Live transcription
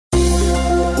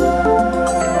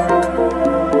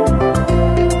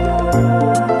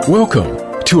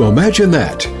Welcome to Imagine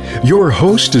That. Your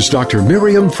host is Dr.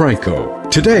 Miriam Franco.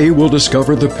 Today we'll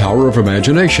discover the power of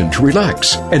imagination to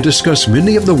relax and discuss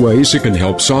many of the ways it can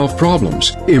help solve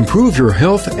problems, improve your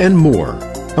health, and more.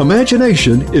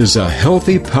 Imagination is a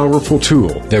healthy, powerful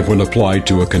tool that, when applied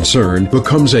to a concern,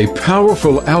 becomes a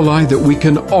powerful ally that we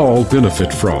can all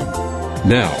benefit from.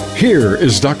 Now, here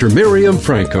is Dr. Miriam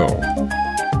Franco.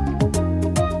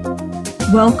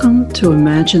 Welcome to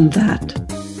Imagine That.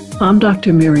 I'm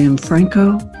Dr. Miriam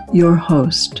Franco, your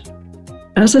host.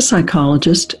 As a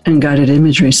psychologist and guided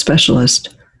imagery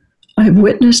specialist, I have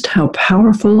witnessed how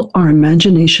powerful our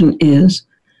imagination is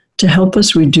to help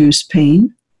us reduce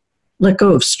pain, let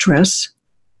go of stress,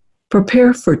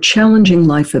 prepare for challenging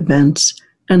life events,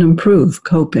 and improve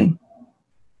coping.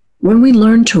 When we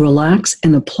learn to relax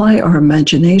and apply our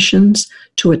imaginations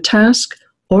to a task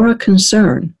or a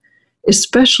concern,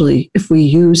 especially if we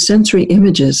use sensory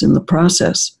images in the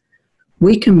process,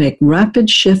 we can make rapid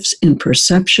shifts in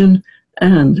perception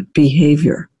and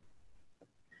behavior.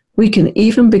 We can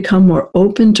even become more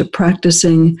open to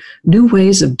practicing new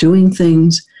ways of doing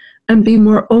things and be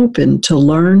more open to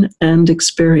learn and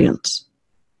experience.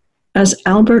 As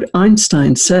Albert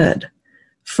Einstein said,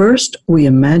 first we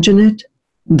imagine it,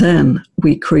 then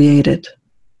we create it.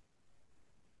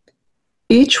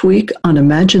 Each week on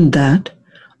Imagine That,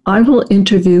 I will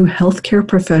interview healthcare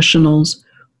professionals,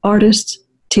 artists,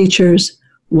 teachers,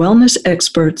 wellness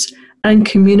experts, and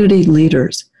community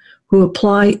leaders who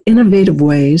apply innovative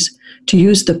ways to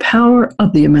use the power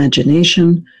of the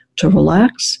imagination to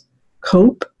relax,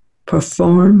 cope,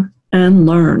 perform, and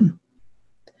learn.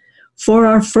 For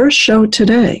our first show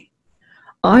today,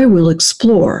 I will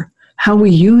explore how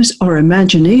we use our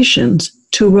imaginations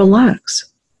to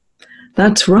relax.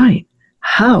 That's right,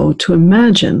 how to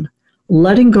imagine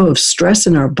letting go of stress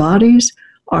in our bodies,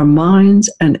 our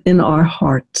minds, and in our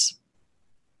hearts.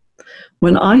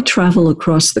 When I travel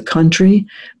across the country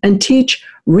and teach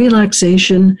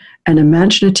relaxation and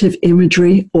imaginative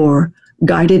imagery or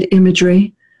guided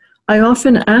imagery, I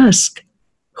often ask,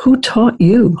 who taught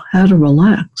you how to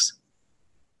relax?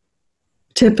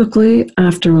 Typically,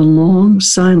 after a long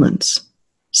silence,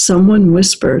 someone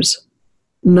whispers,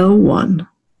 no one.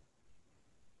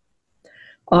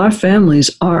 Our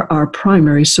families are our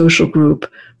primary social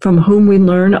group from whom we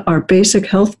learn our basic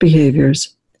health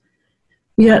behaviors.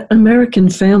 Yet American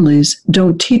families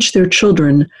don't teach their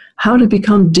children how to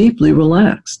become deeply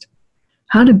relaxed,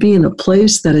 how to be in a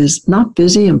place that is not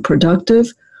busy and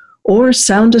productive or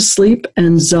sound asleep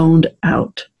and zoned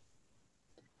out.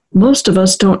 Most of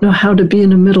us don't know how to be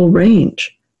in a middle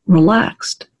range,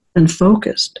 relaxed and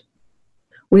focused.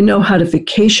 We know how to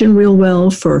vacation real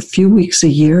well for a few weeks a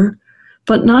year,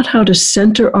 but not how to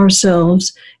center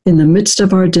ourselves in the midst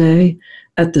of our day,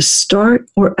 at the start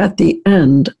or at the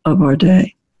end of our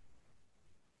day.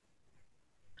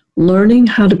 Learning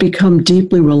how to become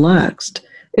deeply relaxed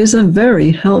is a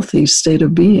very healthy state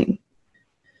of being.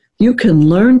 You can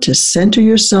learn to center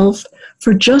yourself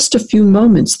for just a few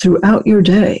moments throughout your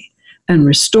day and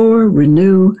restore,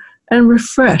 renew, and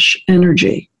refresh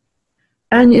energy.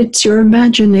 And it's your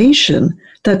imagination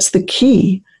that's the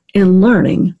key in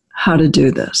learning how to do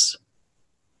this.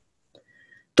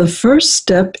 The first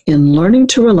step in learning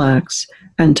to relax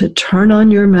and to turn on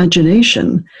your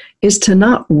imagination is to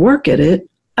not work at it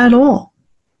at all.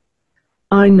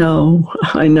 I know,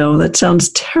 that sounds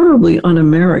terribly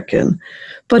un-American,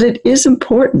 but it is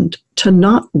important to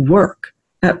not work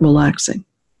at relaxing.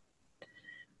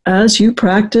 As you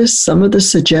practice some of the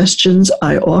suggestions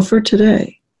I offer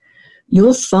today,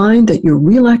 you'll find that your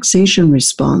relaxation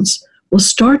response will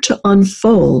start to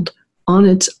unfold on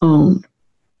its own.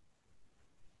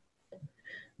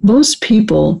 Most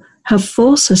people have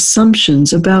false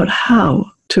assumptions about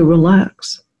how to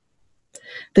relax.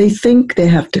 They think they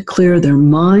have to clear their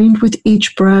mind with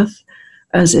each breath,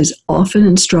 as is often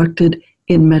instructed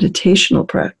in meditational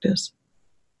practice.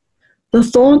 The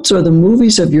thoughts or the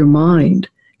movies of your mind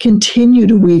continue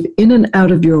to weave in and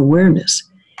out of your awareness,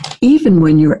 even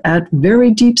when you're at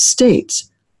very deep states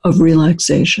of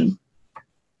relaxation.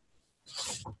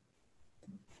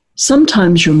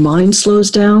 Sometimes your mind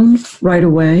slows down right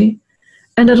away,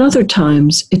 and at other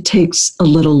times it takes a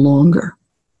little longer.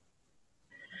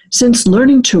 Since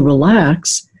learning to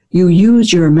relax, you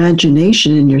use your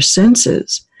imagination and your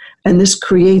senses, and this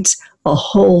creates a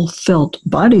whole felt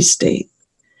body state.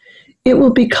 It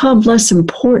will become less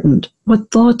important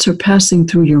what thoughts are passing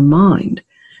through your mind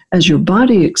as your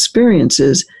body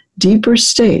experiences deeper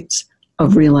states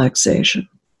of relaxation.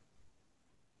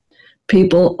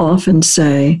 People often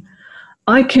say,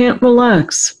 I can't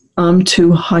relax, I'm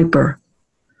too hyper,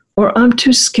 or I'm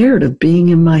too scared of being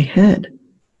in my head.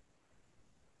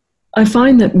 I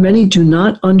find that many do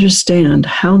not understand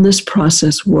how this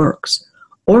process works,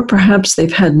 or perhaps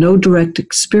they've had no direct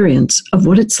experience of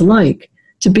what it's like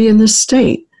to be in this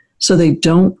state, so they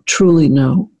don't truly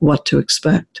know what to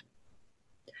expect.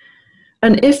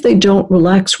 And if they don't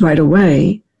relax right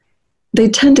away, they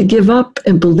tend to give up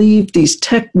and believe these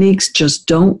techniques just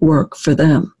don't work for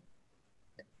them.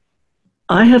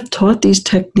 I have taught these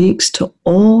techniques to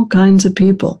all kinds of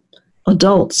people,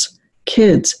 adults,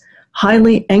 kids,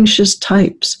 highly anxious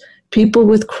types, people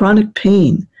with chronic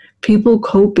pain, people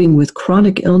coping with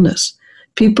chronic illness,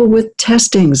 people with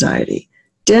test anxiety,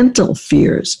 dental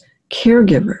fears,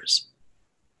 caregivers.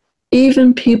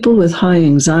 Even people with high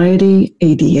anxiety,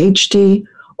 ADHD,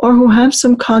 or who have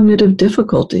some cognitive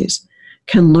difficulties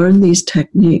can learn these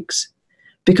techniques,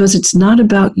 because it's not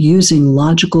about using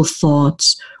logical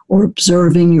thoughts or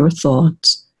observing your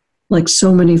thoughts like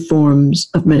so many forms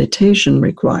of meditation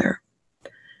require.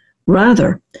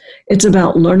 Rather, it's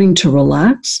about learning to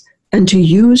relax and to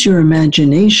use your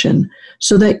imagination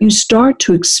so that you start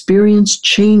to experience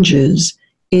changes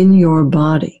in your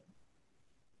body.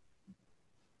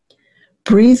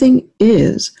 Breathing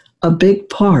is a big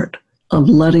part of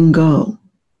letting go.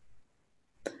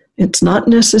 It's not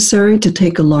necessary to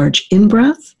take a large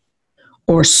in-breath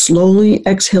or slowly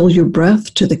exhale your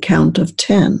breath to the count of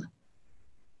 10.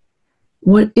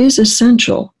 What is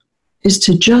essential is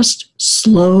to just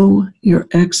slow your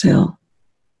exhale.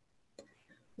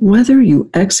 Whether you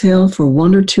exhale for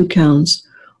 1 or 2 counts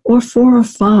or 4 or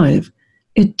 5,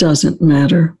 it doesn't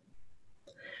matter.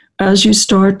 As you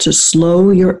start to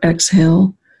slow your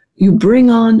exhale, you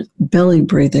bring on belly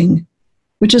breathing,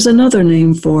 which is another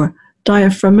name for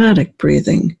diaphragmatic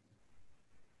breathing.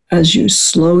 As you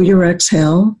slow your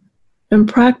exhale and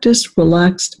practice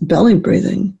relaxed belly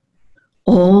breathing,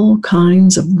 all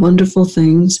kinds of wonderful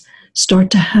things start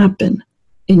to happen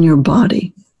in your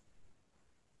body.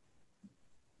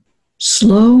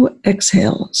 Slow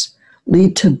exhales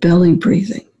lead to belly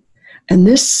breathing, and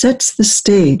this sets the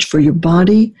stage for your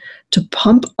body to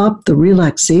pump up the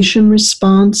relaxation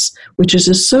response, which is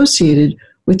associated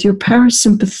with your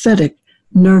parasympathetic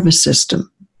nervous system.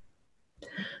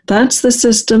 That's the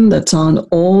system that's on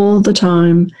all the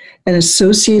time and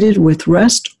associated with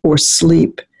rest or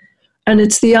sleep, and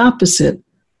it's the opposite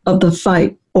of the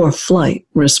fight or flight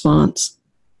response.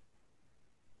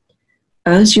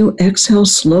 As you exhale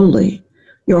slowly,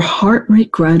 your heart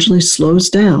rate gradually slows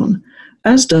down,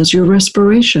 as does your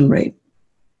respiration rate.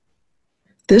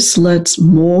 This lets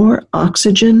more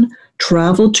oxygen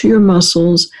travel to your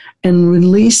muscles and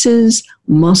releases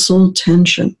muscle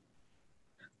tension.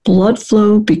 Blood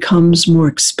flow becomes more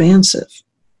expansive.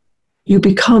 You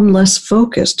become less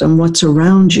focused on what's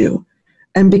around you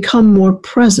and become more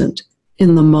present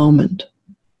in the moment.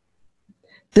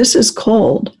 This is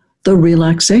called the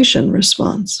relaxation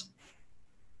response.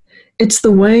 It's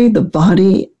the way the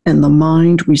body and the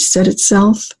mind reset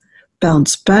itself,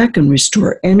 bounce back and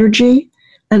restore energy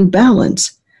and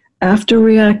balance after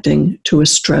reacting to a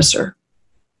stressor.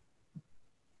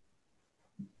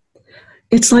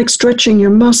 It's like stretching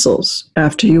your muscles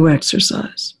after you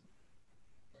exercise.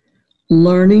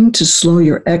 Learning to slow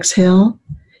your exhale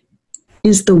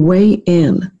is the way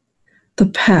in, the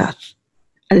path,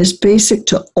 and is basic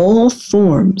to all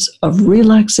forms of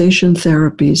relaxation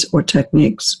therapies or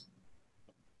techniques.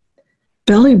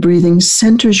 Belly breathing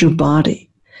centers your body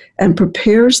and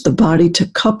prepares the body to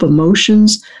cup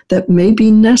emotions that may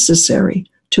be necessary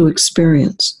to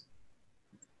experience.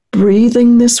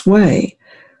 Breathing this way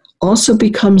also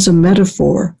becomes a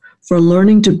metaphor for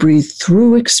learning to breathe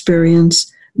through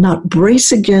experience, not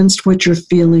brace against what you're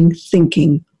feeling,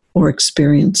 thinking, or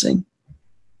experiencing.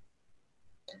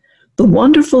 The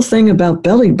wonderful thing about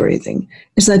belly breathing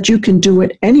is that you can do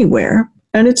it anywhere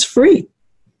and it's free.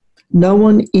 No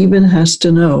one even has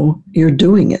to know you're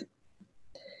doing it.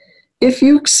 If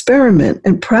you experiment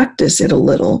and practice it a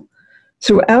little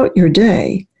throughout your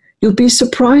day, you'll be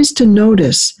surprised to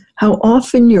notice how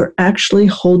often you're actually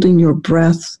holding your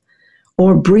breath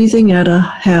or breathing at a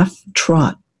half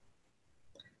trot.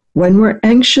 When we're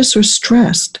anxious or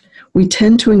stressed, we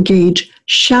tend to engage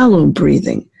shallow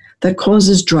breathing that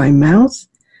causes dry mouth,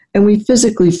 and we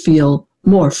physically feel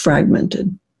more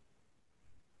fragmented.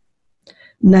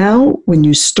 Now, when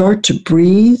you start to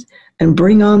breathe and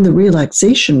bring on the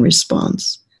relaxation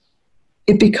response,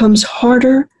 it becomes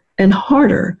harder and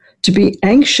harder to be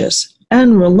anxious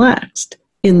and relaxed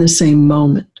in the same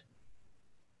moment.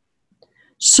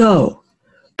 So,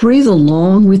 breathe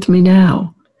along with me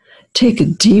now. Take a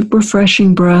deep,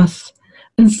 refreshing breath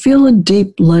and feel a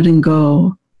deep letting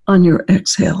go on your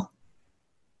exhale.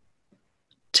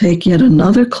 Take yet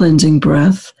another cleansing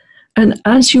breath And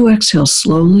as you exhale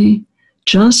slowly,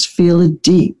 just feel a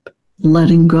deep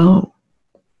letting go.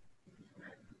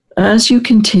 As you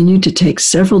continue to take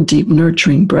several deep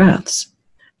nurturing breaths,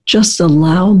 just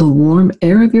allow the warm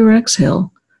air of your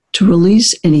exhale to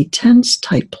release any tense,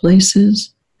 tight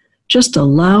places. Just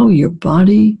allow your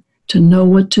body to know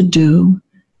what to do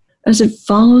as it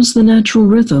follows the natural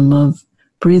rhythm of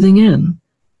breathing in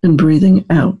and breathing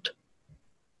out.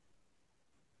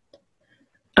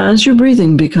 As your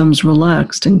breathing becomes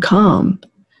relaxed and calm,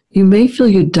 you may feel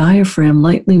your diaphragm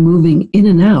lightly moving in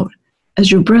and out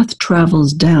as your breath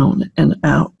travels down and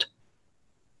out.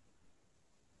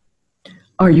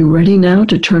 Are you ready now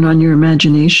to turn on your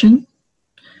imagination?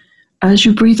 As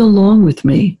you breathe along with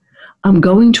me, I'm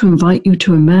going to invite you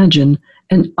to imagine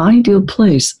an ideal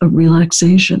place of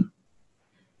relaxation.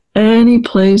 Any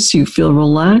place you feel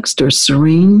relaxed or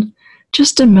serene,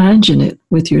 just imagine it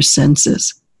with your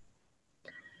senses.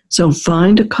 So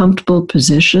find a comfortable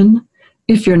position.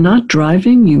 If you're not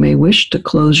driving, you may wish to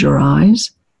close your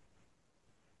eyes.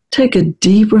 Take a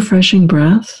deep, refreshing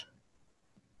breath.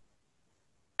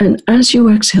 And as you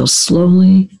exhale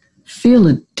slowly, feel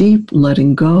a deep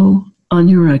letting go on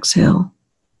your exhale.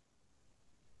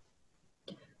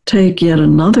 Take yet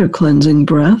another cleansing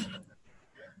breath.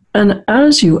 And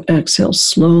as you exhale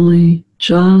slowly,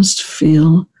 just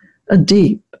feel a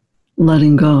deep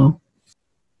letting go.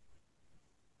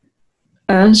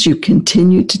 As you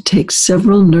continue to take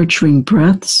several nurturing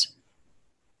breaths,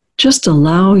 just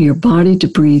allow your body to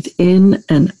breathe in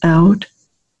and out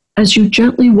as you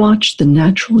gently watch the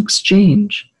natural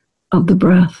exchange of the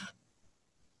breath.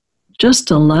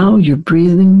 Just allow your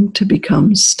breathing to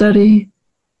become steady,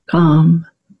 calm,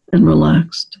 and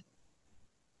relaxed.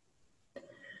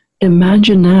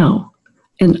 Imagine now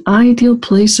an ideal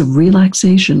place of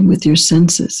relaxation with your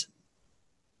senses.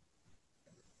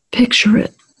 Picture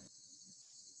it.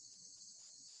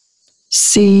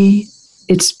 See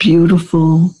its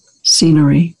beautiful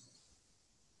scenery.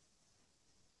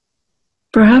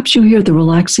 Perhaps you hear the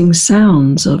relaxing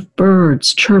sounds of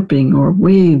birds chirping or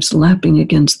waves lapping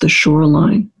against the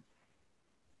shoreline.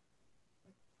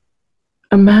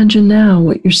 Imagine now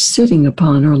what you're sitting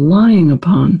upon or lying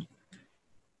upon.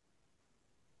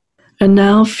 And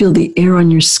now feel the air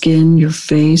on your skin, your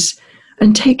face,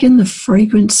 and take in the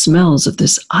fragrant smells of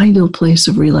this ideal place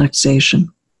of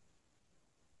relaxation.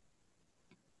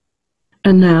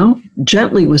 And now,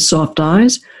 gently with soft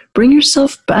eyes, bring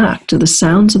yourself back to the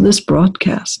sounds of this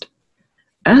broadcast.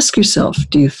 Ask yourself,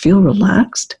 do you feel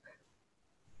relaxed?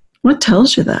 What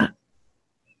tells you that?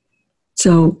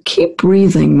 So keep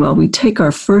breathing while we take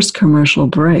our first commercial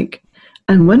break.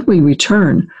 And when we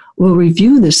return, we'll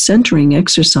review this centering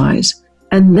exercise,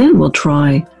 and then we'll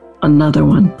try another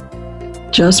one.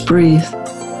 Just breathe.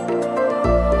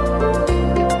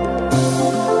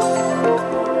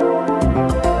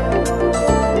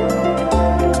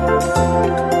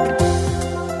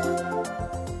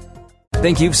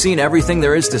 Think you've seen everything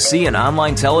there is to see in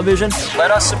online television?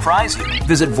 Let us surprise you.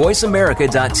 Visit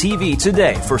voiceamerica.tv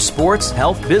today for sports,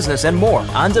 health, business, and more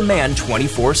on demand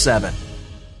 24/7.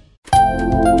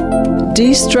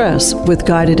 De-stress with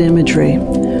guided imagery.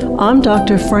 I'm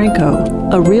Dr. Franco,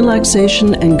 a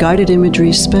relaxation and guided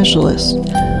imagery specialist.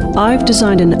 I've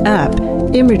designed an app,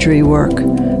 Imagery Work,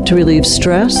 to relieve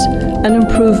stress and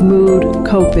improve mood,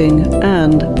 coping,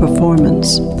 and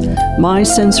performance. My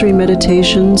sensory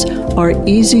meditations are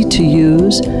easy to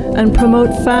use and promote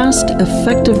fast,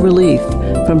 effective relief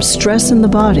from stress in the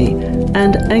body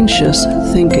and anxious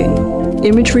thinking.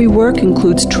 Imagery Work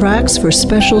includes tracks for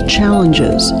special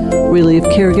challenges, relieve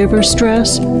caregiver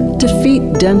stress,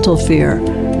 defeat dental fear,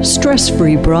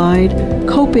 stress-free bride,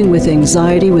 coping with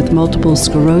anxiety with multiple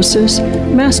sclerosis,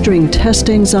 mastering test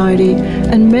anxiety,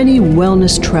 and many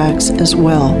wellness tracks as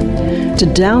well. To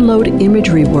download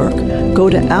Imagery Work, go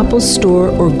to Apple Store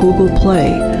or Google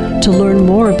Play. To learn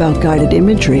more about guided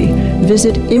imagery,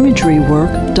 visit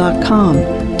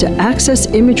imagerywork.com. To access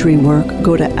Imagery Work,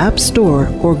 go to App Store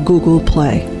or Google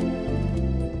Play.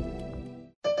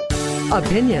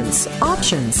 Opinions,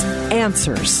 options,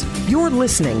 answers. You're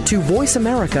listening to Voice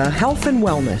America Health and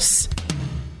Wellness.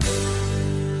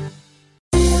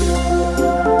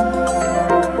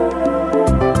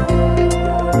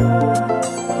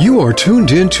 You are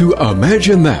tuned in to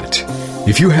Imagine That.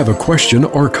 If you have a question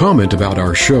or comment about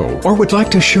our show or would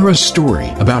like to share a story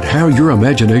about how your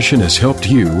imagination has helped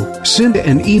you, send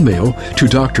an email to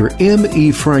Dr.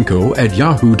 M.E. Franco at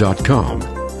yahoo.com.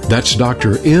 That's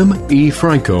Dr. M.E.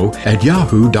 Franco at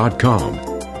yahoo.com.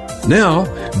 Now,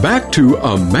 back to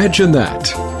Imagine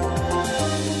That.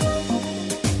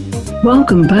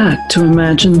 Welcome back to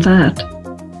Imagine That.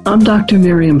 I'm Dr.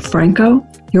 Miriam Franco,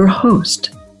 your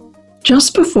host.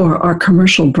 Just before our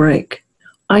commercial break,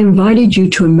 I invited you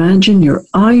to imagine your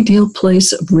ideal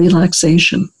place of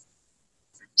relaxation.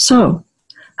 So,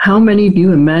 how many of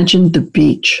you imagined the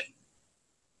beach?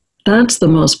 That's the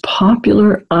most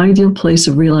popular ideal place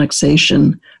of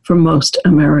relaxation for most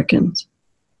Americans.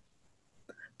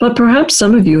 But perhaps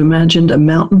some of you imagined a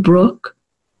mountain brook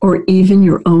or even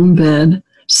your own bed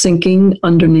sinking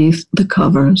underneath the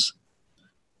covers.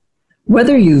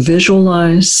 Whether you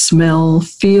visualize, smell,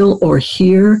 feel, or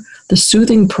hear the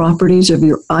soothing properties of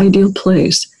your ideal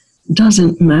place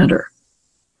doesn't matter.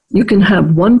 You can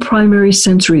have one primary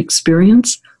sensory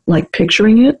experience, like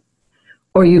picturing it,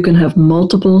 or you can have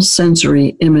multiple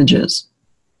sensory images.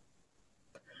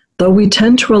 Though we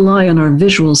tend to rely on our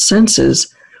visual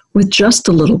senses, with just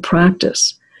a little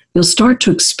practice, you'll start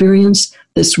to experience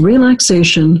this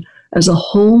relaxation as a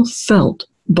whole felt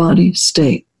body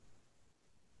state.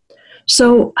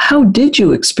 So, how did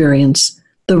you experience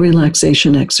the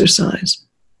relaxation exercise?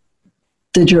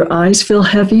 Did your eyes feel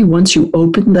heavy once you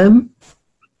opened them?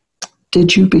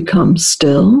 Did you become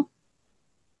still?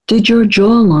 Did your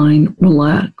jawline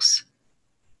relax?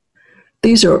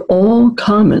 These are all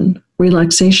common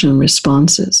relaxation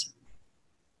responses.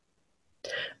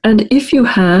 And if you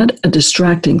had a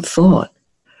distracting thought,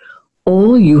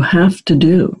 all you have to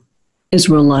do is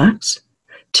relax,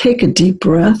 take a deep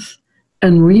breath,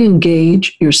 and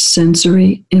re-engage your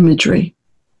sensory imagery.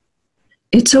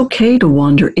 It's okay to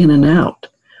wander in and out.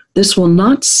 This will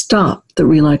not stop the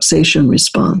relaxation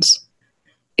response.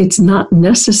 It's not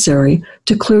necessary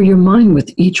to clear your mind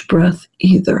with each breath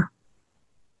either.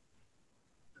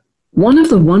 One of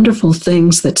the wonderful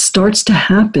things that starts to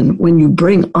happen when you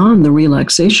bring on the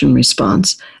relaxation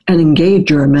response and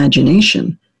engage your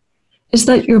imagination is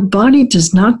that your body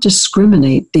does not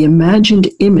discriminate the imagined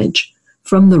image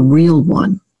from the real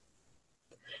one.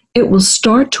 It will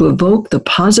start to evoke the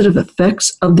positive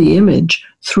effects of the image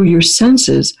through your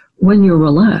senses when you're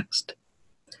relaxed.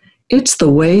 It's the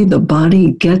way the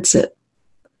body gets it.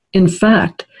 In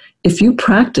fact, if you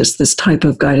practice this type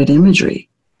of guided imagery,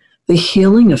 the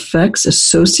healing effects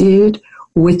associated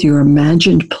with your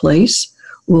imagined place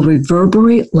will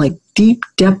reverberate like deep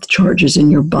depth charges in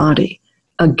your body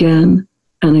again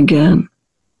and again.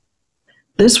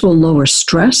 This will lower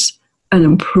stress and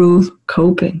improve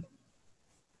coping.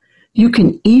 You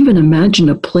can even imagine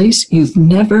a place you've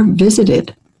never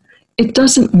visited. It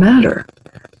doesn't matter,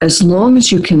 as long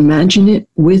as you can imagine it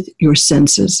with your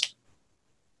senses.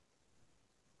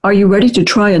 Are you ready to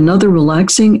try another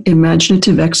relaxing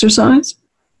imaginative exercise?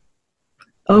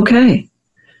 Okay,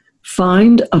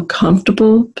 find a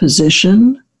comfortable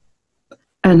position,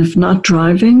 and if not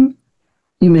driving,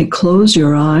 you may close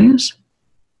your eyes.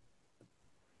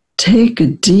 Take a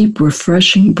deep,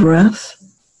 refreshing breath,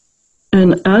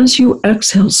 and as you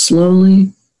exhale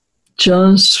slowly,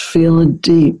 just feel a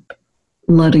deep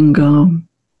letting go.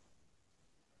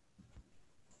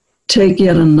 Take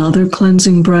yet another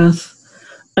cleansing breath,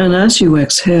 and as you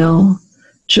exhale,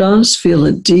 just feel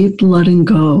a deep letting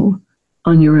go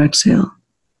on your exhale.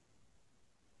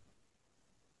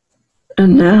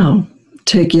 And now,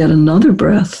 take yet another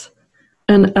breath,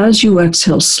 and as you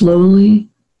exhale slowly,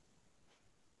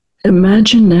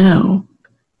 imagine now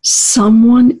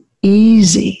someone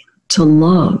easy to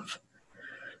love.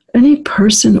 Any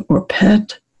person or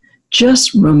pet,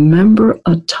 just remember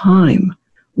a time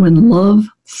when love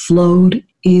flowed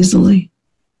easily.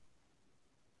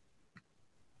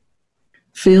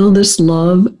 Feel this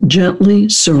love gently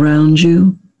surround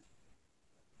you.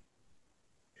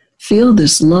 Feel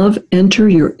this love enter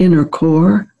your inner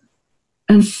core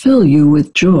and fill you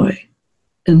with joy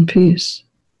and peace.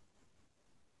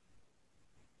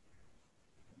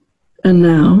 And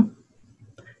now,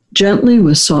 gently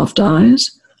with soft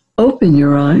eyes, open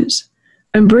your eyes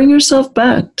and bring yourself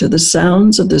back to the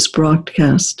sounds of this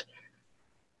broadcast.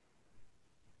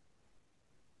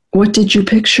 What did you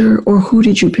picture, or who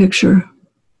did you picture?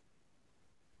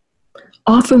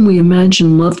 Often we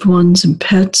imagine loved ones and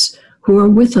pets who are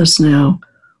with us now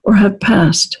or have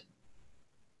passed.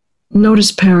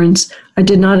 Notice, parents, I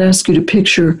did not ask you to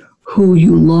picture who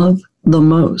you love the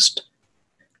most.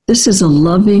 This is a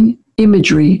loving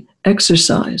imagery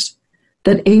exercise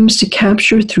that aims to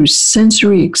capture through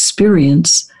sensory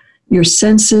experience your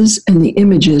senses and the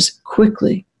images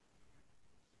quickly.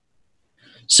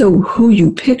 So who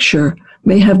you picture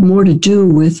may have more to do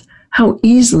with how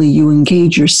easily you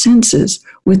engage your senses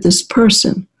with this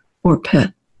person or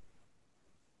pet.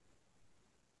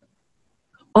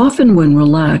 Often when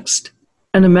relaxed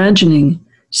and imagining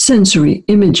sensory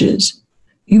images,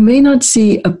 you may not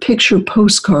see a picture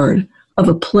postcard of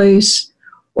a place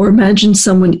or imagine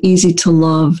someone easy to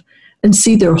love and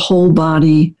see their whole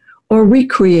body, or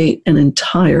recreate an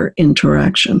entire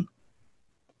interaction.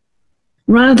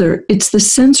 Rather, it's the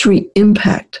sensory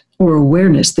impact or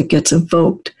awareness that gets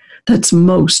evoked that's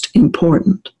most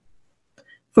important.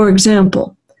 For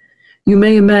example, you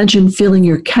may imagine feeling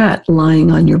your cat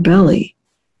lying on your belly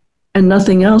and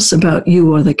nothing else about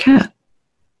you or the cat.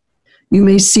 You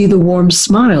may see the warm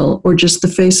smile or just the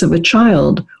face of a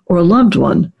child or a loved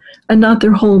one and not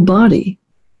their whole body.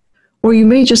 Or you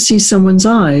may just see someone's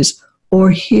eyes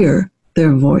or hear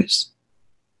their voice.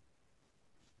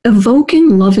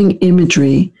 Evoking loving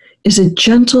imagery is a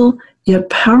gentle yet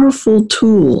powerful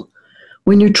tool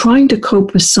when you're trying to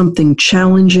cope with something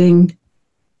challenging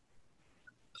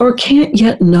or can't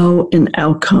yet know an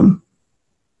outcome.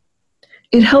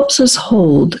 It helps us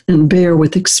hold and bear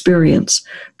with experience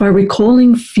by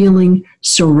recalling feeling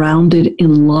surrounded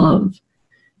in love.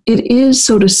 It is,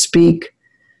 so to speak,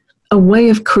 a way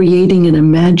of creating an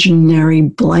imaginary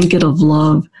blanket of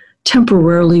love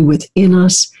temporarily within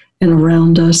us and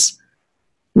around us,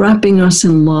 wrapping us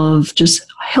in love, just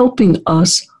helping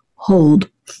us hold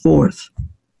forth.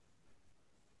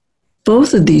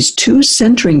 Both of these two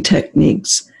centering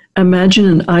techniques, imagine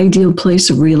an ideal place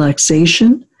of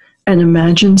relaxation and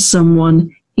imagine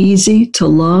someone easy to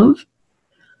love,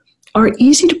 are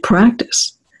easy to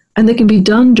practice, and they can be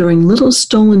done during little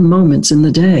stolen moments in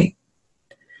the day.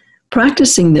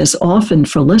 Practicing this often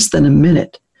for less than a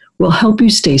minute will help you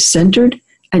stay centered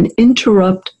and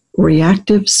interrupt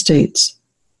reactive states.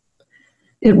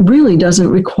 It really doesn't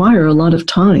require a lot of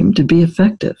time to be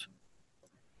effective.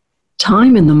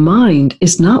 Time in the mind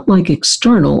is not like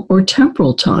external or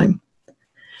temporal time.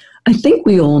 I think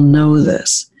we all know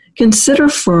this. Consider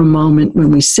for a moment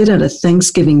when we sit at a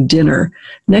Thanksgiving dinner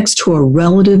next to a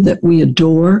relative that we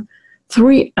adore,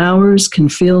 3 hours can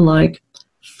feel like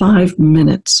 5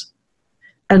 minutes.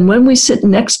 And when we sit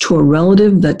next to a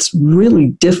relative that's really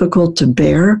difficult to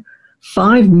bear,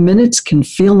 5 minutes can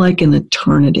feel like an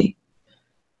eternity.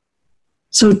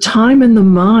 So time in the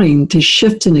mind to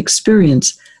shift an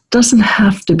experience doesn't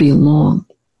have to be long.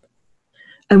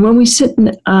 And when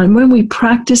we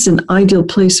practice an ideal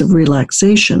place of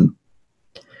relaxation,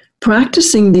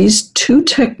 practicing these two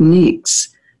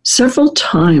techniques several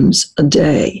times a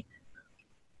day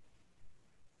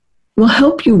will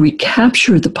help you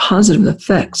recapture the positive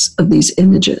effects of these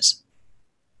images.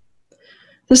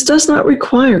 This does not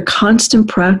require constant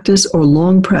practice or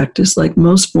long practice like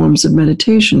most forms of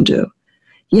meditation do,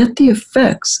 yet the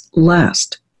effects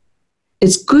last.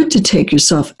 It's good to take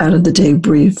yourself out of the day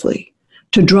briefly,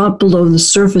 to drop below the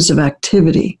surface of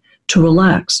activity, to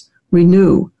relax,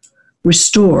 renew,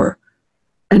 restore,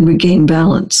 and regain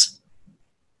balance.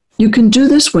 You can do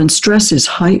this when stress is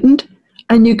heightened,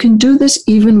 and you can do this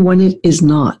even when it is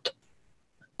not.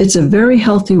 It's a very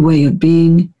healthy way of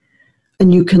being,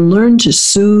 and you can learn to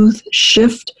soothe,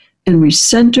 shift, and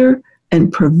recenter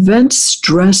and prevent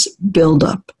stress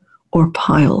buildup or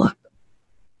pile up.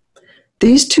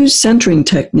 These two centering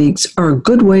techniques are a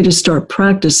good way to start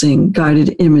practicing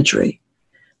guided imagery.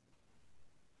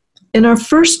 In our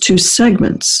first two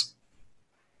segments,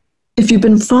 if you've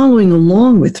been following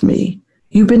along with me,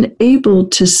 you've been able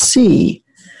to see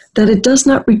that it does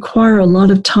not require a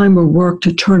lot of time or work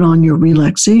to turn on your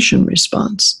relaxation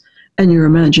response and your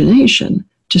imagination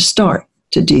to start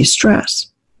to de-stress.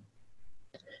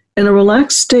 In a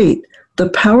relaxed state, the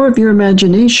power of your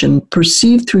imagination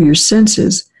perceived through your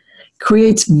senses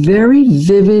creates very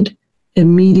vivid,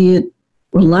 immediate,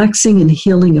 relaxing and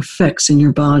healing effects in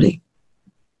your body.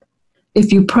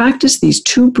 If you practice these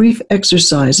two brief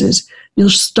exercises, you'll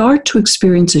start to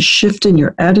experience a shift in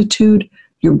your attitude,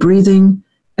 your breathing,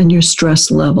 and your stress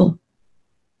level.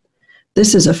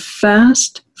 This is a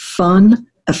fast, fun,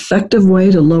 effective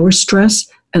way to lower stress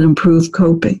and improve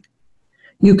coping.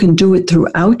 You can do it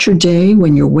throughout your day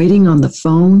when you're waiting on the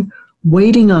phone,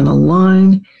 waiting on a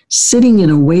line, sitting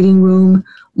in a waiting room,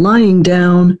 lying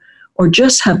down, or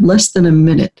just have less than a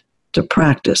minute to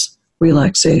practice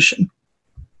relaxation.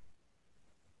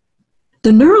 The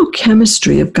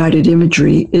neurochemistry of guided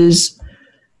imagery is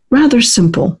rather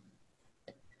simple.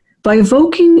 By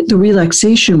evoking the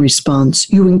relaxation response,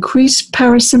 you increase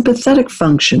parasympathetic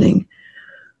functioning,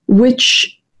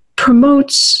 which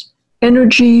promotes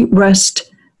energy,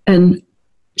 rest, and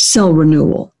cell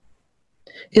renewal.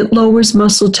 It lowers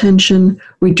muscle tension,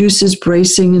 reduces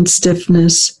bracing and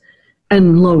stiffness,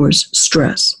 and lowers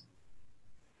stress.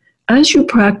 As you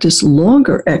practice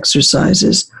longer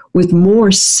exercises with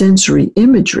more sensory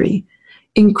imagery,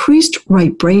 increased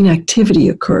right brain activity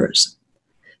occurs.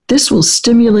 This will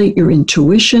stimulate your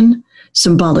intuition,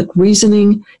 symbolic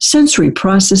reasoning, sensory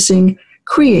processing,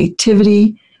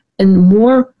 creativity, and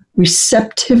more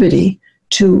receptivity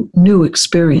to new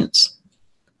experience.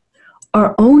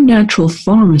 Our own natural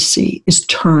pharmacy is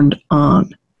turned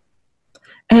on,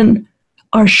 and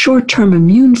our short-term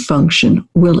immune function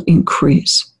will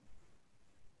increase.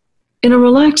 In a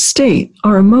relaxed state,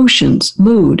 our emotions,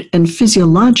 mood, and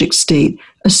physiologic state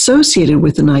associated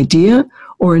with an idea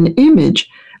or an image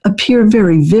appear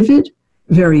very vivid,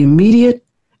 very immediate,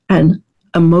 and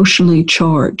emotionally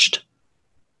charged.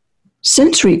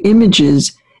 Sensory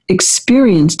images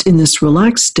experienced in this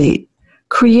relaxed state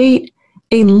create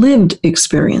a lived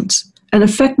experience and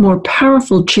affect more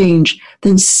powerful change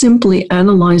than simply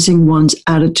analyzing one's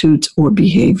attitudes or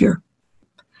behavior.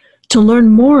 To learn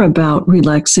more about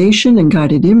relaxation and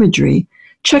guided imagery,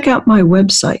 check out my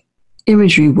website,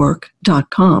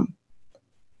 imagerywork.com.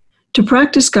 To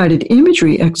practice guided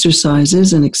imagery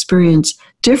exercises and experience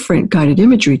different guided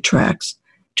imagery tracks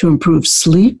to improve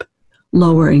sleep,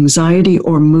 lower anxiety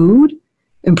or mood,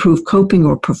 improve coping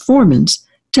or performance,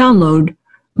 download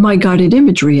my guided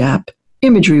imagery app,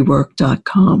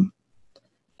 imagerywork.com.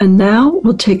 And now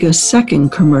we'll take a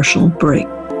second commercial break.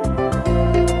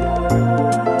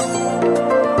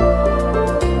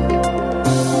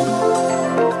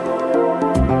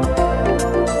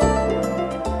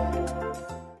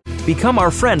 Become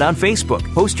our friend on Facebook.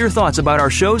 Post your thoughts about our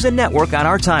shows and network on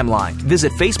our timeline.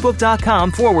 Visit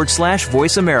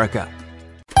facebook.com/Voice America.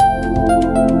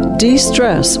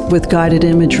 De-stress with guided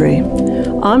imagery.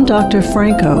 I'm Dr.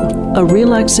 Franco, a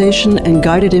relaxation and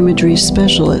guided imagery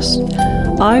specialist.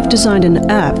 I've designed an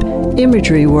app,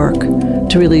 Imagery Work,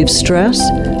 to relieve stress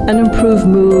and improve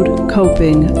mood,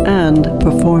 coping, and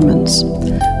performance.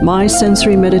 My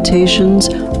sensory meditations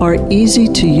are easy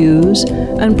to use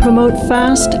and promote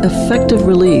fast, effective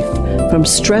relief from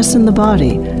stress in the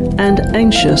body and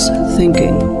anxious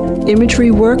thinking. Imagery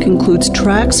Work includes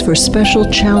tracks for special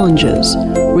challenges,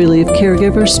 relieve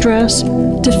caregiver stress,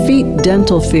 defeat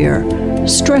dental fear,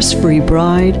 stress-free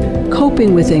bride,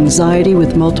 coping with anxiety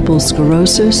with multiple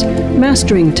sclerosis,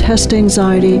 mastering test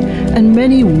anxiety, and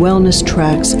many wellness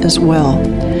tracks as well.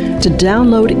 To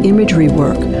download Imagery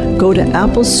Work, go to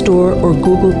Apple Store or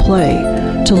Google Play.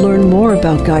 To learn more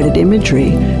about guided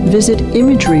imagery, visit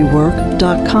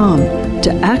imagerywork.com.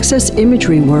 To access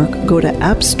Imagery Work, go to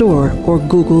App Store or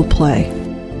Google Play.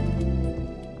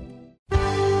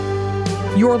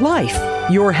 Your life,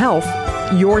 your health,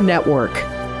 your network.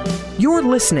 You're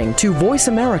listening to Voice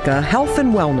America Health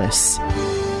and Wellness.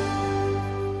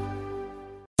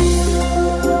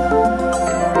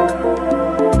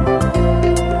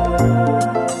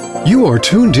 You are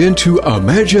tuned in to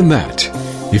Imagine That.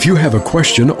 If you have a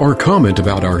question or comment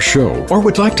about our show or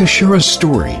would like to share a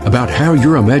story about how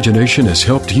your imagination has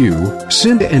helped you,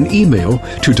 send an email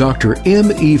to Dr.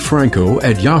 M.E. Franco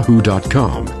at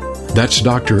yahoo.com. That's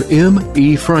Dr.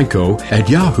 M.E. Franco at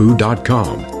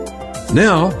yahoo.com.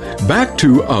 Now, back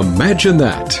to Imagine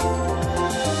That.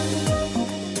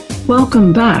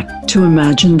 Welcome back to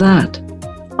Imagine That.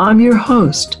 I'm your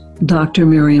host, Dr.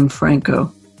 Miriam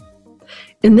Franco.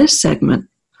 In this segment,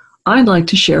 I'd like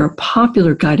to share a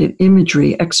popular guided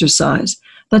imagery exercise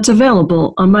that's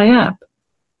available on my app.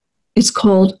 It's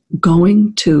called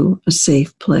Going to a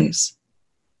Safe Place.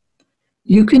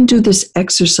 You can do this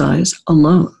exercise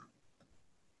alone.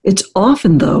 It's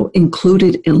often, though,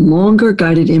 included in longer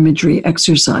guided imagery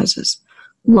exercises,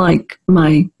 like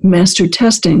my Master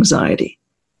Test Anxiety,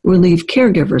 Relieve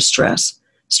Caregiver Stress,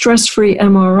 Stress-Free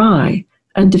MRI,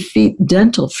 and Defeat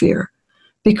Dental Fear,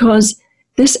 because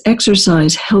this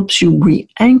exercise helps you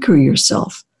re-anchor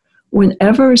yourself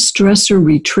whenever a stressor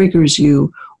re-triggers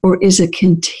you or is a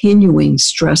continuing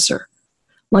stressor,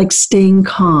 like staying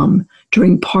calm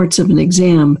during parts of an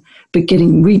exam but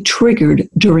getting re-triggered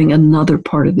during another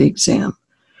part of the exam,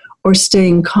 or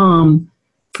staying calm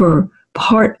for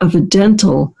part of a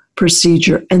dental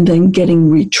procedure and then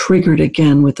getting re-triggered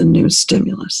again with a new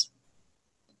stimulus.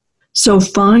 So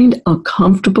find a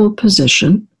comfortable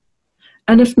position,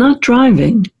 and if not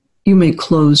driving, you may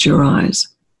close your eyes.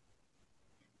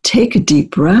 Take a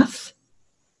deep breath,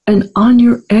 and on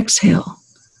your exhale,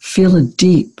 feel a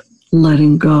deep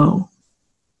letting go.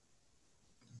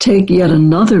 Take yet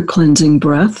another cleansing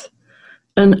breath,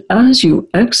 and as you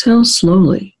exhale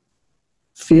slowly,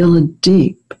 feel a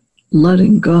deep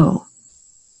letting go.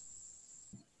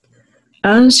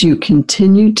 As you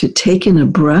continue to take in a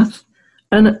breath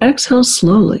and exhale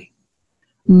slowly,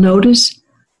 notice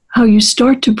how you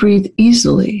start to breathe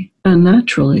easily and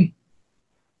naturally,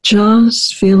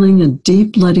 just feeling a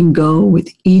deep letting go with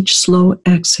each slow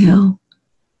exhale,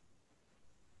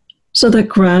 so that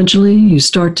gradually you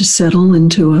start to settle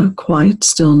into a quiet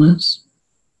stillness,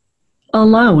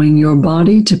 allowing your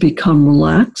body to become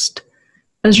relaxed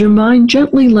as your mind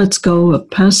gently lets go of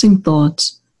passing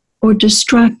thoughts or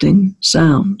distracting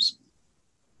sounds.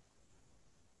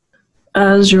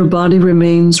 As your body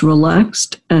remains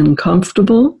relaxed and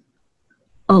comfortable,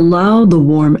 allow the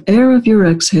warm air of your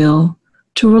exhale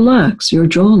to relax your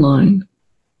jawline.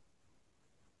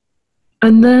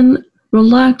 And then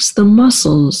relax the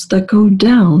muscles that go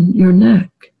down your neck,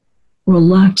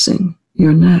 relaxing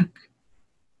your neck.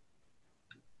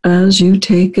 As you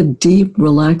take a deep,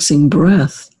 relaxing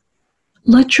breath,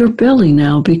 let your belly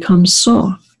now become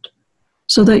soft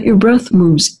so that your breath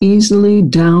moves easily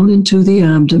down into the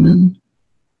abdomen,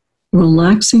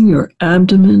 relaxing your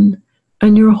abdomen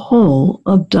and your whole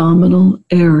abdominal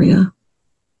area.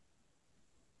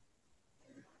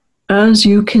 As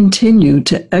you continue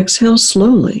to exhale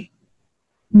slowly,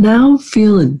 now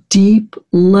feel a deep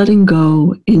letting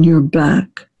go in your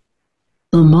back,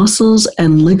 the muscles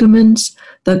and ligaments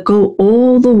that go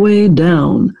all the way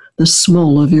down the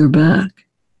small of your back,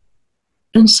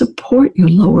 and support your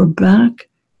lower back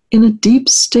in a deep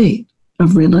state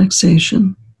of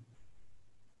relaxation.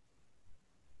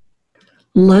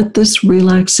 Let this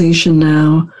relaxation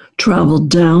now travel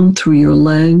down through your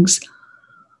legs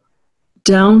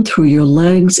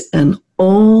and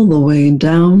all the way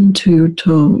down to your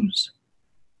toes.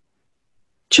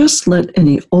 Just let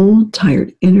any old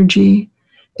tired energy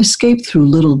escape through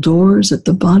little doors at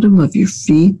the bottom of your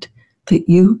feet that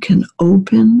you can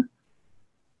open.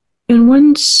 And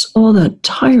once all that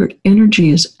tired energy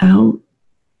is out,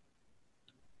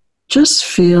 just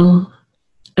feel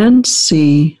and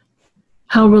see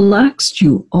how relaxed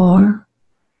you are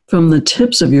from the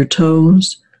tips of your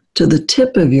toes to the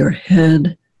tip of your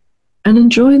head, and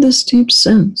enjoy this deep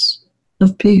sense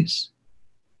of peace.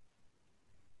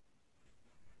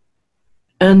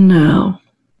 And now,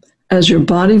 as your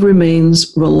body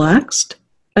remains relaxed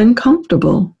and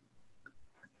comfortable,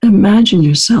 imagine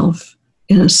yourself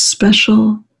in a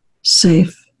special,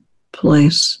 safe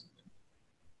place.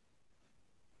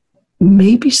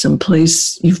 Maybe some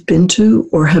place you've been to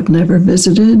or have never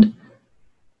visited,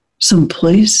 some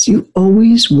place you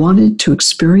always wanted to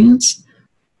experience,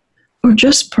 or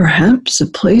just perhaps a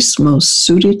place most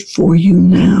suited for you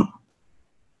now.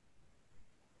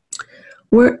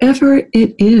 Wherever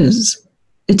it is,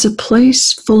 it's a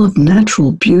place full of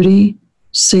natural beauty,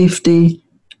 safety,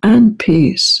 and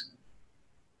peace.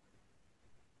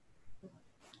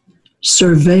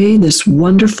 Survey this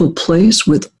wonderful place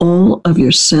with all of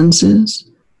your senses.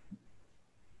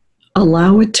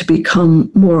 Allow it to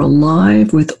become more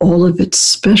alive with all of its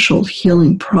special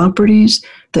healing properties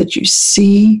that you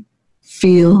see,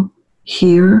 feel,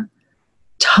 hear,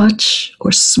 touch,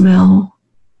 or smell.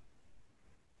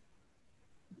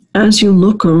 As you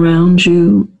look around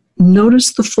you,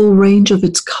 notice the full range of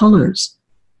its colors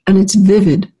and its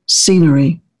vivid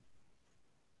scenery.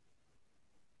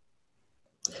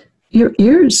 Your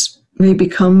ears may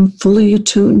become fully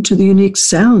attuned to the unique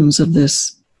sounds of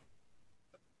this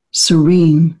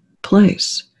serene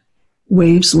place.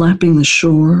 Waves lapping the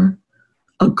shore,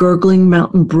 a gurgling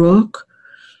mountain brook,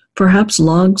 perhaps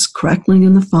logs crackling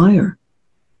in the fire.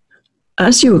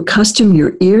 As you accustom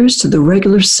your ears to the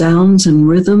regular sounds and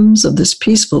rhythms of this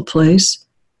peaceful place,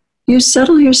 you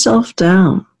settle yourself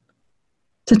down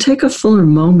to take a fuller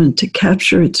moment to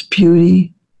capture its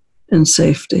beauty and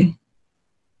safety.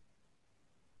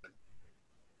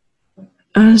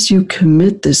 As you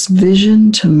commit this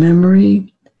vision to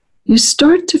memory, you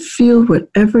start to feel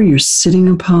whatever you're sitting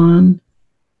upon,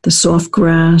 the soft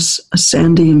grass, a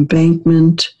sandy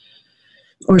embankment,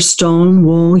 or stone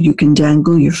wall you can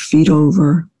dangle your feet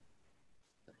over.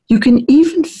 You can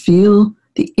even feel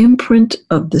the imprint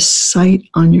of the site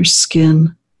on your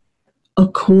skin, a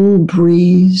cool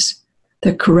breeze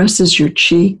that caresses your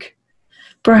cheek,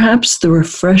 perhaps the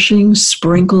refreshing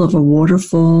sprinkle of a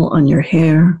waterfall on your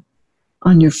hair,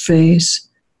 on your face,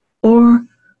 or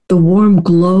the warm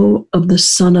glow of the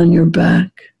sun on your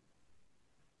back.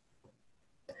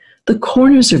 The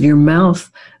corners of your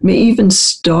mouth may even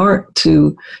start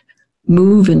to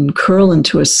move and curl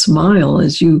into a smile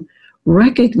as you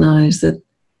recognize that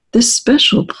this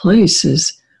special place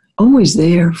is always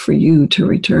there for you to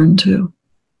return to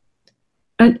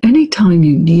at any time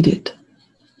you need it.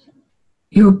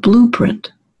 Your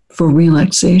blueprint for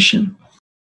relaxation.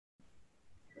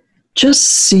 Just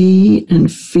see and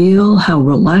feel how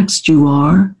relaxed you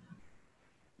are,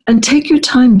 and take your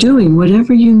time doing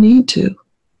whatever you need to.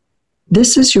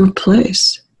 This is your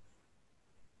place.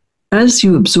 As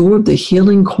you absorb the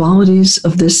healing qualities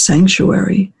of this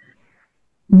sanctuary,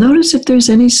 notice if there's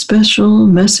any special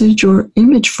message or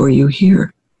image for you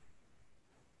here.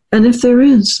 And if there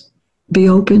is, Be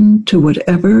open to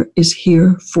whatever is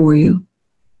here for you.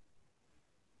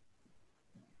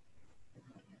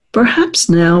 Perhaps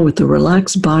now, with a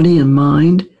relaxed body and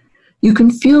mind, you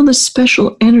can feel the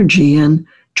special energy and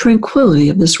tranquility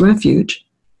of this refuge.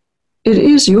 It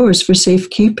is yours for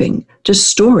safekeeping. Just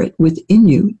store it within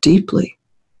you deeply.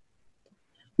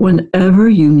 Whenever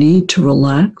you need to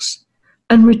relax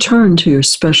and return to your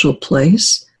special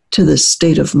place, to this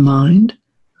state of mind,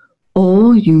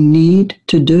 all you need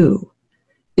to do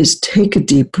is take a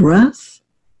deep breath,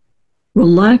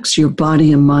 relax your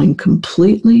body and mind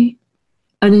completely,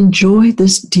 and enjoy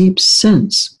this deep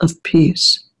sense of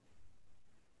peace.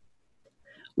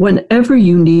 Whenever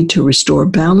you need to restore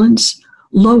balance,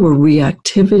 lower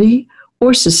reactivity,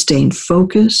 or sustain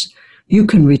focus, you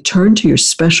can return to your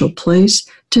special place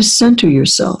to center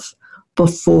yourself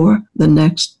before the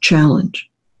next challenge.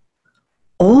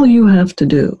 All you have to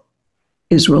do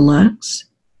is relax,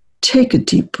 take a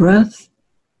deep breath,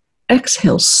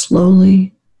 exhale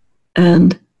slowly,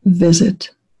 and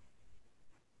visit.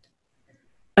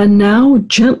 And now,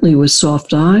 gently with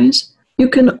soft eyes, you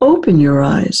can open your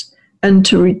eyes and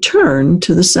to return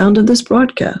to the sound of this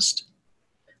broadcast.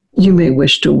 You may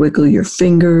wish to wiggle your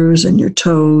fingers and your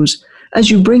toes as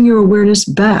you bring your awareness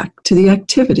back to the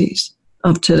activities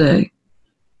of today.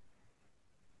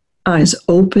 Eyes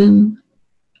open,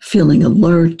 feeling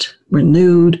alert,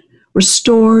 renewed,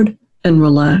 restored, and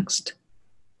relaxed.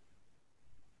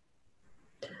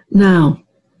 Now,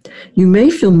 you may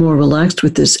feel more relaxed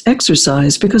with this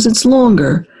exercise because it's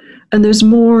longer and there's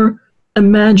more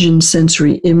imagined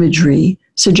sensory imagery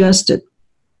suggested.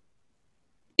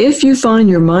 If you find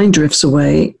your mind drifts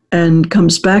away and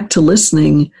comes back to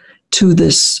listening to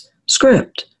this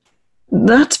script,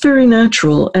 that's very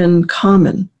natural and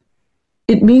common.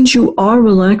 It means you are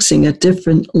relaxing at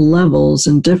different levels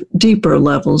and deeper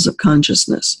levels of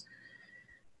consciousness.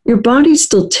 Your body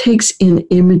still takes in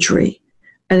imagery,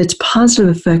 and its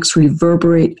positive effects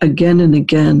reverberate again and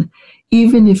again,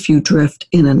 even if you drift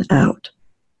in and out.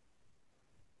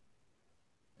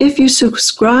 If you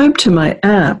subscribe to my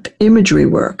app, Imagery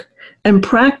Work, and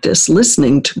practice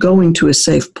listening to Going to a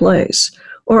Safe Place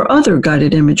or other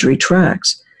guided imagery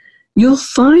tracks, you'll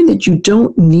find that you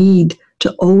don't need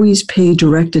to always pay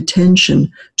direct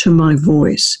attention to my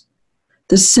voice.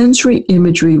 The sensory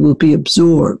imagery will be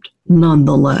absorbed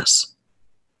nonetheless.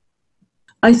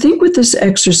 I think with this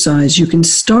exercise, you can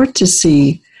start to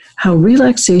see how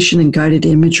relaxation and guided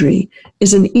imagery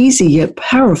is an easy yet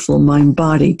powerful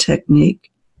mind-body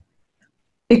technique.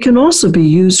 It can also be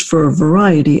used for a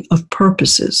variety of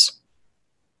purposes.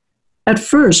 At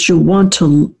first, you'll want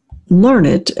to learn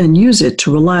it and use it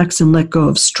to relax and let go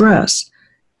of stress.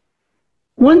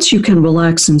 Once you can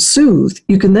relax and soothe,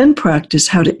 you can then practice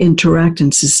how to interact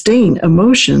and sustain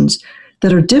emotions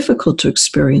that are difficult to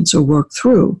experience or work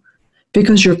through,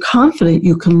 because you're confident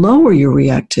you can lower your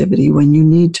reactivity when you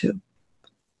need to.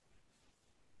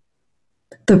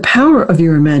 The power of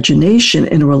your imagination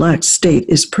in a relaxed state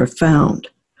is profound.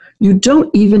 You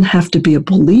don't even have to be a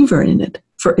believer in it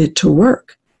for it to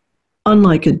work.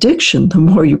 Unlike addiction, the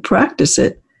more you practice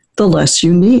it, the less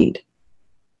you need.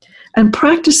 And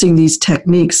practicing these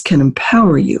techniques can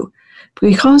empower you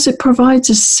because it provides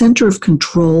a center of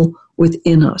control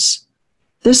within us.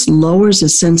 This lowers a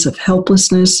sense of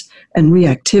helplessness and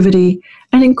reactivity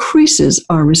and increases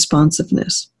our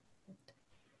responsiveness.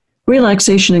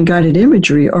 Relaxation and guided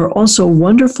imagery are also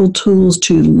wonderful tools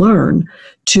to learn,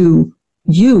 to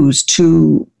use,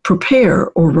 to prepare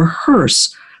or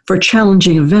rehearse for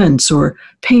challenging events or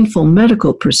painful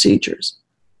medical procedures.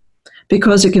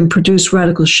 Because it can produce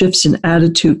radical shifts in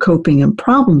attitude, coping, and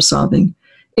problem solving,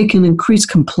 it can increase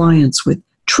compliance with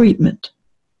treatment.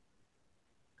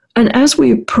 And as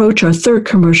we approach our third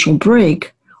commercial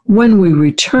break, when we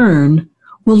return,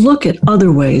 we'll look at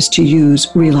other ways to use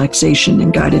relaxation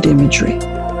and guided imagery.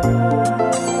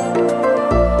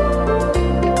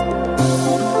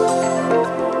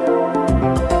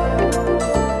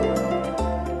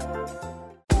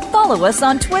 Follow us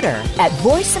on Twitter at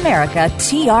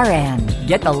VoiceAmericaTRN.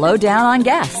 Get the lowdown on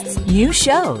guests, new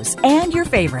shows, and your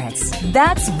favorites.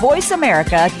 That's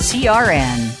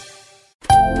VoiceAmericaTRN.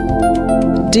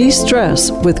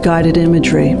 De-stress with guided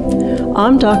imagery.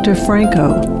 I'm Dr.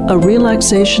 Franco, a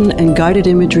relaxation and guided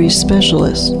imagery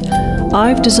specialist.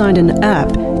 I've designed an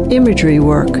app, Imagery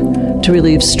Work, to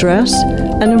relieve stress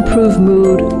and improve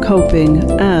mood, coping,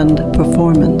 and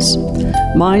performance.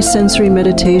 My sensory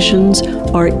meditations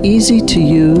are easy to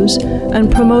use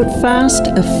and promote fast,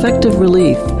 effective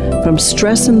relief from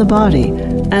stress in the body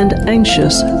and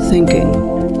anxious thinking.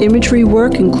 Imagery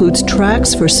Work includes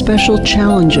tracks for special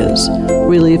challenges,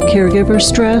 relieve caregiver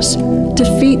stress,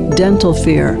 defeat dental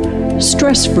fear,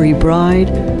 stress-free bride,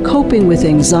 coping with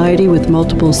anxiety with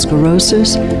multiple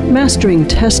sclerosis, mastering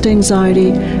test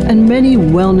anxiety, and many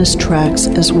wellness tracks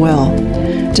as well.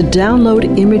 To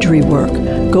download Imagery Work,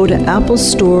 go to Apple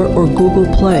Store or Google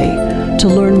Play. To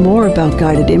learn more about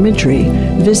guided imagery,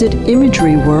 visit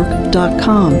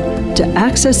imagerywork.com. To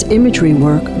access Imagery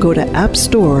Work, go to App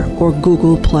Store or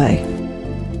Google Play.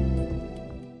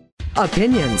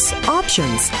 Opinions,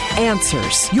 options,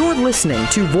 answers. You're listening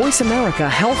to Voice America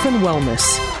Health and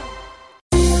Wellness.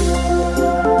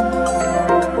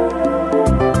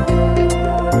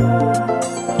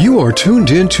 You are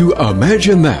tuned in to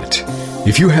Imagine That.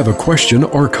 If you have a question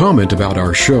or comment about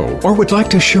our show or would like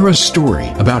to share a story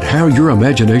about how your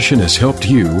imagination has helped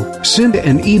you, send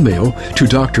an email to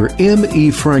Dr.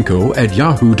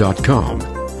 mefranco@yahoo.com.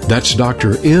 That's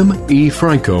Dr.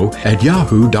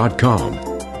 mefranco@yahoo.com.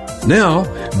 Now,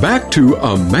 back to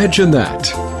Imagine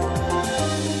That.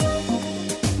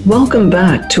 Welcome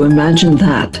back to Imagine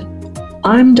That.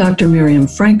 I'm Dr. Miriam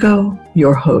Franco,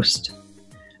 your host.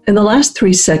 In the last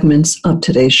 3 segments of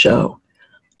today's show,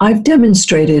 I've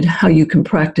demonstrated how you can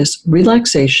practice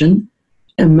relaxation,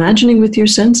 imagining with your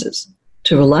senses,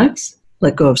 to relax,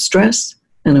 let go of stress,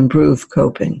 and improve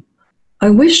coping.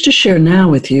 I wish to share now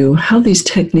with you how these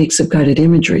techniques of guided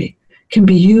imagery can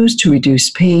be used to reduce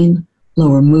pain,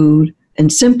 lower mood,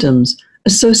 and symptoms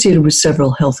associated with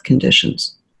several health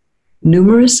conditions.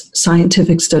 Numerous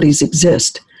scientific studies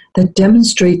exist that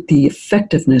demonstrate the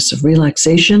effectiveness of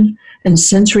relaxation and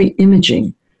sensory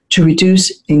imaging to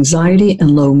reduce anxiety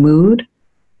and low mood,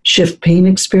 shift pain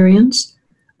experience,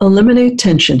 eliminate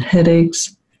tension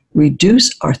headaches, reduce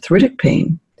arthritic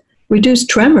pain, reduce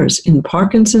tremors in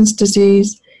Parkinson's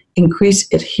disease, increase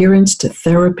adherence to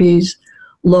therapies,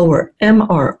 lower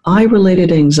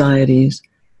MRI-related anxieties,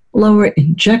 lower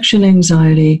injection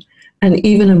anxiety, and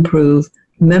even improve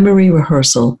memory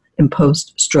rehearsal in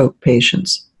post-stroke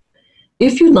patients.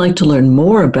 If you'd like to learn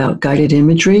more about guided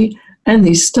imagery and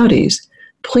these studies,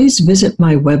 please visit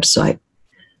my website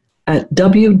at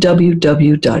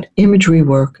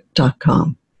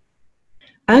www.imagerywork.com.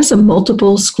 As a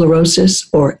multiple sclerosis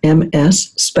or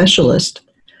MS specialist,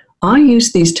 I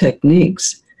use these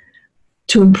techniques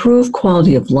to improve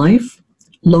quality of life,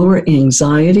 lower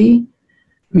anxiety,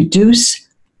 reduce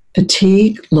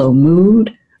fatigue, low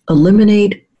mood,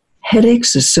 eliminate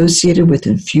headaches associated with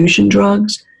infusion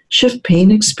drugs, shift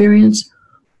pain experience,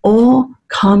 all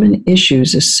common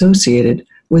issues associated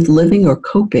with living or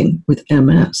coping with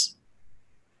MS.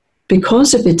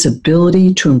 Because of its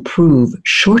ability to improve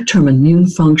short-term immune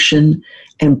function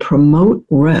and promote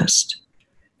rest,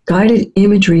 guided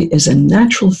imagery is a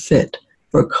natural fit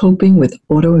for coping with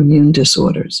autoimmune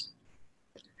disorders.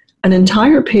 An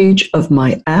entire page of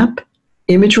my app,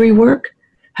 Imagery Work,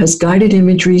 has guided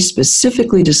imagery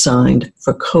specifically designed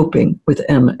for coping with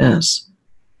MS.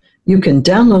 You can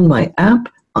download my app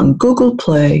on Google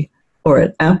Play or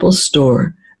at Apple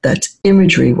Store. That's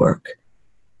Imagery Work,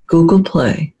 Google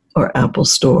Play or Apple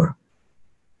Store.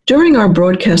 During our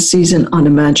broadcast season on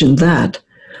Imagine That,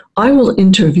 I will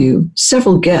interview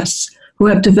several guests who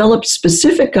have developed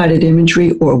specific guided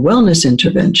imagery or wellness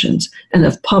interventions and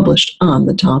have published on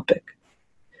the topic.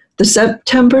 The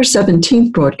September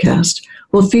 17th broadcast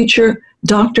will feature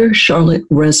Dr. Charlotte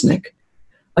Resnick,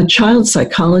 a child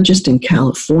psychologist in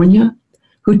California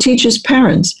who teaches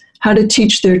parents how to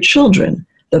teach their children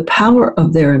the power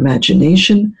of their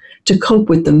imagination to cope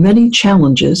with the many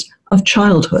challenges of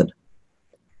childhood.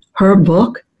 Her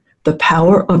book, The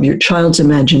Power of Your Child's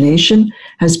Imagination,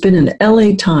 has been an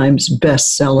LA Times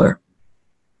bestseller.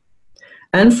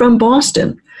 And from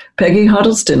Boston, Peggy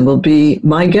Huddleston will be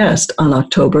my guest on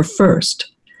October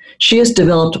 1st. She has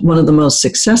developed one of the most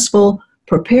successful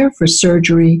Prepare for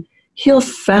Surgery, Heal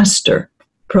Faster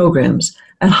programs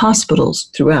at hospitals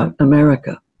throughout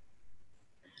America.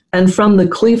 And from the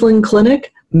Cleveland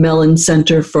Clinic, Mellon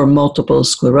Center for Multiple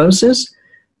Sclerosis,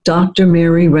 Dr.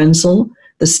 Mary Renzel,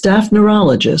 the staff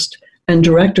neurologist and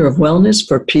director of wellness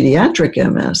for pediatric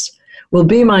MS, will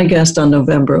be my guest on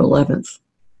November 11th.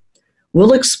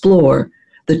 We'll explore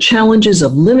the challenges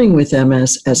of living with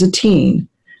MS as a teen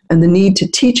and the need to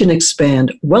teach and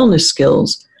expand wellness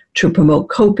skills to promote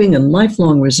coping and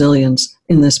lifelong resilience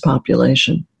in this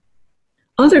population.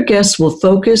 Other guests will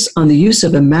focus on the use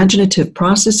of imaginative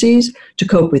processes to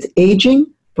cope with aging,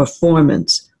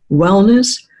 performance, wellness,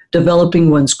 developing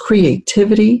one's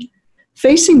creativity,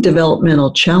 facing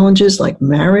developmental challenges like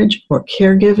marriage or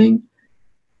caregiving,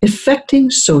 effecting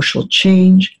social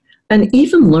change, and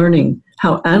even learning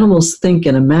how animals think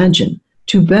and imagine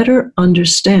to better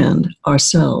understand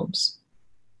ourselves.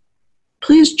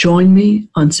 Please join me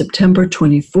on September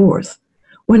 24th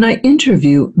when I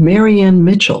interview Marianne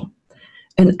Mitchell,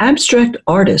 an abstract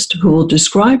artist who will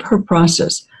describe her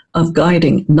process of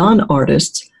guiding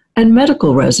non-artists and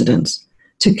medical residents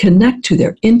to connect to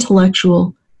their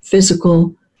intellectual,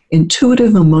 physical,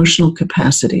 intuitive, emotional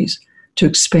capacities to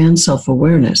expand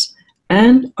self-awareness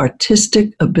and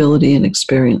artistic ability and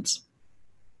experience.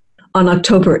 On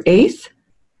October 8th,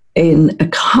 an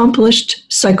accomplished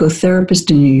psychotherapist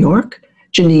in New York,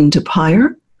 Janine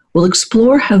DePire, will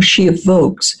explore how she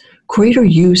evokes greater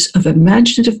use of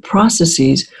imaginative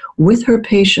processes with her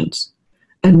patients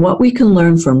and what we can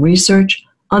learn from research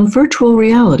on virtual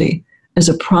reality as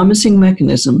a promising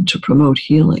mechanism to promote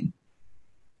healing.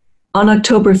 On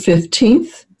October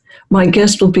 15th, my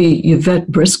guest will be Yvette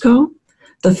Briscoe,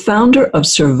 the founder of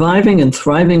Surviving and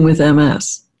Thriving with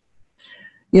MS.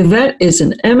 Yvette is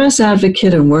an MS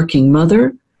advocate and working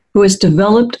mother who has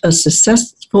developed a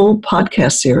successful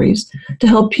podcast series to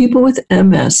help people with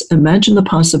MS imagine the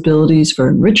possibilities for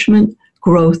enrichment,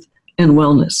 growth, and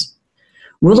wellness.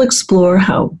 We'll explore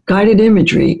how guided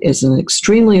imagery is an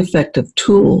extremely effective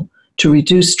tool to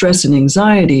reduce stress and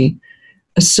anxiety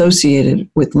associated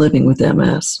with living with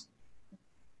MS.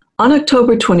 On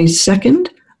October 22nd,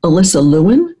 Alyssa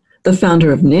Lewin, the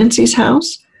founder of Nancy's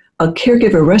House, a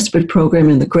caregiver respite program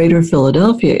in the greater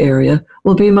Philadelphia area,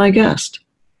 will be my guest.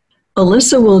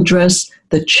 Alyssa will address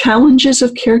the challenges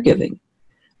of caregiving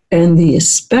and the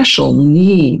special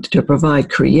need to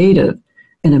provide creative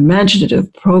and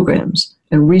imaginative programs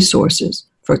and resources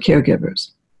for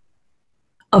caregivers.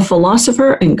 A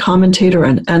philosopher and commentator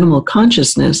on animal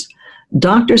consciousness,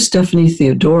 Dr. Stephanie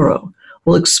Theodoro,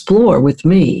 will explore with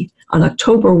me on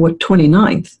October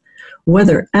 29th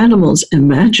whether animals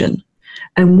imagine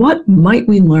and what might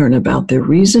we learn about their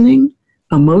reasoning,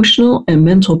 emotional, and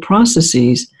mental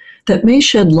processes that may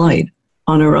shed light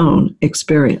on our own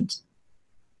experience.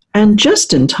 And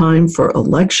just in time for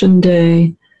Election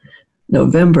Day,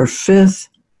 November 5th,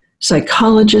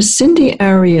 psychologists Cindy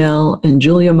Ariel and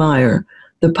Julia Meyer,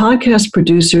 the podcast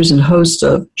producers and hosts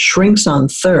of Shrinks on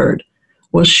Third,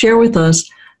 will share with us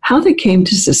how they came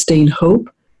to sustain hope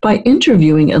by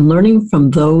interviewing and learning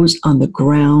from those on the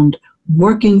ground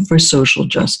working for social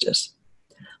justice.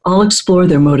 I'll explore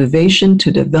their motivation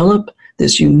to develop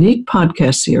this unique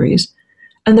podcast series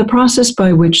and the process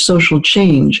by which social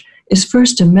change is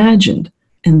first imagined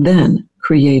and then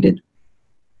created.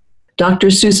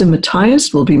 Dr. Susan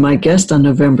Matthias will be my guest on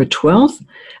November 12th,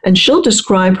 and she'll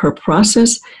describe her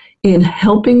process in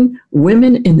helping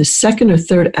women in the second or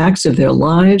third acts of their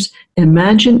lives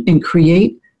imagine and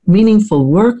create meaningful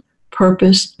work,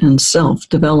 purpose, and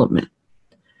self-development.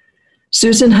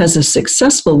 Susan has a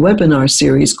successful webinar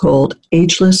series called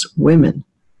Ageless Women.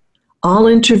 I'll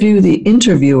interview the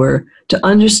interviewer to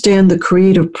understand the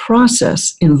creative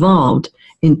process involved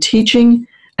in teaching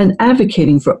and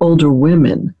advocating for older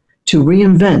women to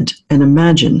reinvent and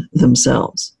imagine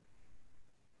themselves.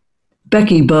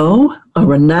 Becky Bowe, a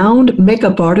renowned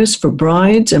makeup artist for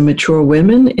brides and mature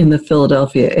women in the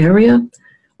Philadelphia area,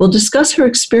 will discuss her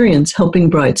experience helping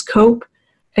brides cope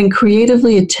and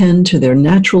creatively attend to their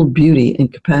natural beauty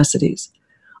and capacities.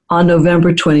 On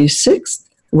November 26th,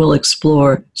 we'll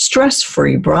explore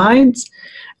stress-free brides,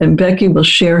 and Becky will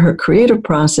share her creative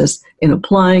process in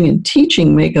applying and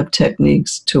teaching makeup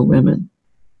techniques to women.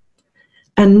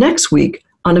 And next week,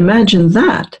 on Imagine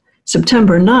That,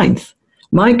 September 9th,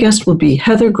 my guest will be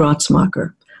Heather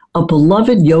Grotzmacher, a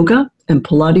beloved yoga and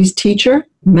Pilates teacher,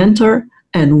 mentor,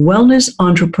 and wellness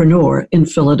entrepreneur in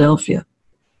Philadelphia.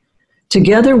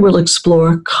 Together, we'll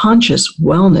explore conscious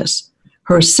wellness,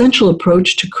 her essential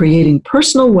approach to creating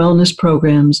personal wellness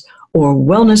programs or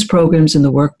wellness programs in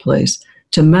the workplace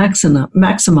to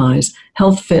maximize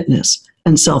health, fitness,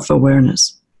 and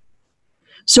self-awareness.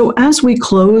 So as we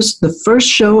close the first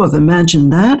show of Imagine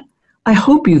That, I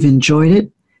hope you've enjoyed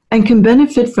it and can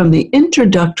benefit from the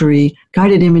introductory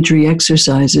guided imagery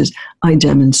exercises I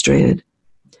demonstrated.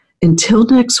 Until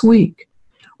next week,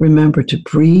 remember to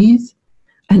breathe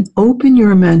and open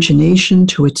your imagination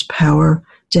to its power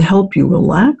to help you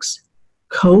relax,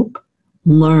 cope,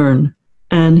 learn,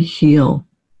 and heal.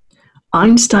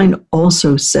 Einstein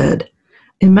also said,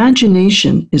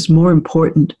 imagination is more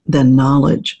important than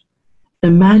knowledge.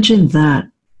 Imagine that.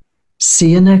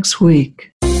 See you next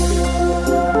week.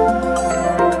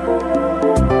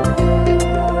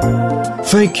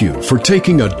 Thank you for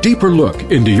taking a deeper look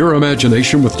into your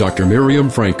imagination with Dr. Miriam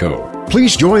Franco.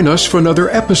 Please join us for another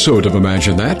episode of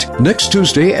Imagine That next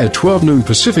Tuesday at 12 noon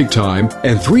Pacific Time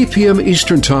and 3 p.m.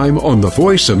 Eastern Time on the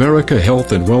Voice America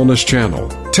Health and Wellness channel.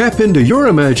 Tap into your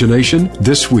imagination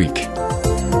this week.